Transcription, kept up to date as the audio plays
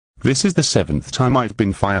This is the 7th time I've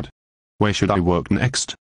been fired. Where should I work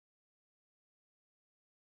next?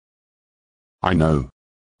 I know.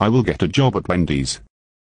 I will get a job at Wendy's.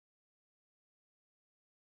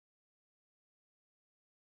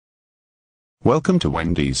 Welcome to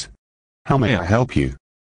Wendy's. How may I help you?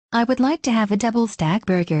 I would like to have a double stack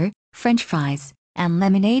burger, French fries, and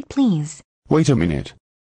lemonade, please. Wait a minute.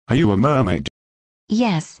 Are you a mermaid?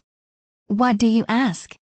 Yes. Why do you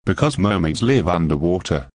ask? Because mermaids live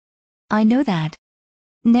underwater. I know that.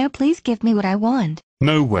 Now please give me what I want.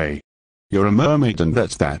 No way. You're a mermaid and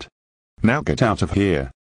that's that. Now get out of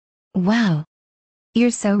here. Wow.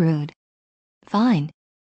 You're so rude. Fine.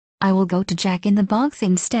 I will go to Jack in the Box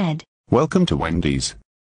instead. Welcome to Wendy's.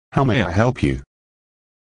 How may I help you?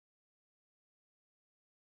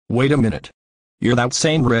 Wait a minute. You're that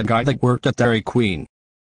same red guy that worked at Dairy Queen.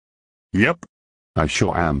 Yep. I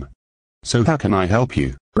sure am. So how can I help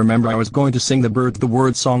you? Remember I was going to sing the Bird the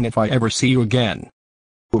Word song if I ever see you again.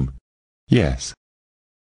 Yes.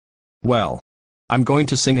 Well, I'm going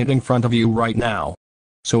to sing it in front of you right now.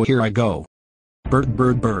 So here I go. Bird,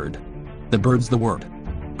 bird, bird. The bird's the word.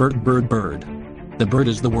 Bird, bird, bird. The bird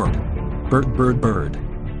is the word. Bird, bird, bird.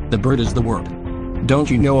 The bird is the word. Don't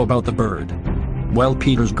you know about the bird? Well,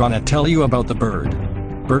 Peter's gonna tell you about the bird.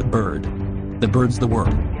 Bird, bird. The bird's the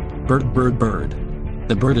word. Bird, bird, bird.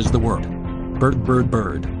 The bird is the word. Bird, bird,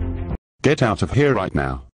 bird. Get out of here right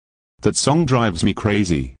now. That song drives me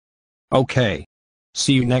crazy. Okay.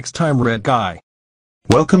 See you next time, red guy.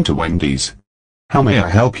 Welcome to Wendy's. How may I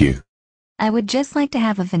help you? I would just like to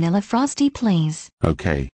have a vanilla frosty, please.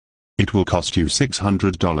 Okay. It will cost you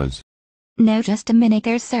 $600. No, just a minute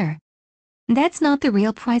there, sir. That's not the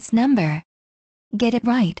real price number. Get it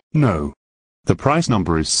right. No. The price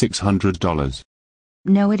number is $600.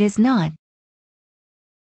 No, it is not.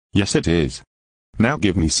 Yes, it is. Now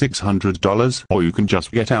give me $600 or you can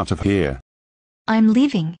just get out of here. I'm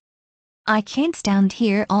leaving. I can't stand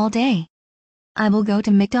here all day. I will go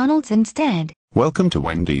to McDonald's instead. Welcome to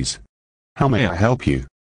Wendy's. How may I help you?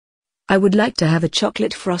 I would like to have a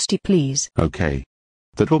chocolate frosty, please. Okay.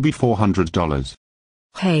 That will be $400.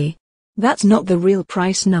 Hey, that's not the real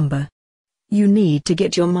price number. You need to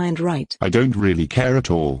get your mind right. I don't really care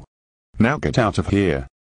at all. Now get out of here.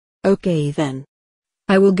 Okay then.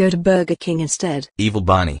 I will go to Burger King instead. Evil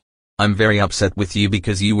Barney. I'm very upset with you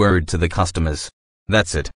because you were rude to the customers.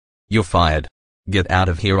 That's it. You're fired. Get out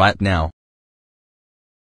of here right now.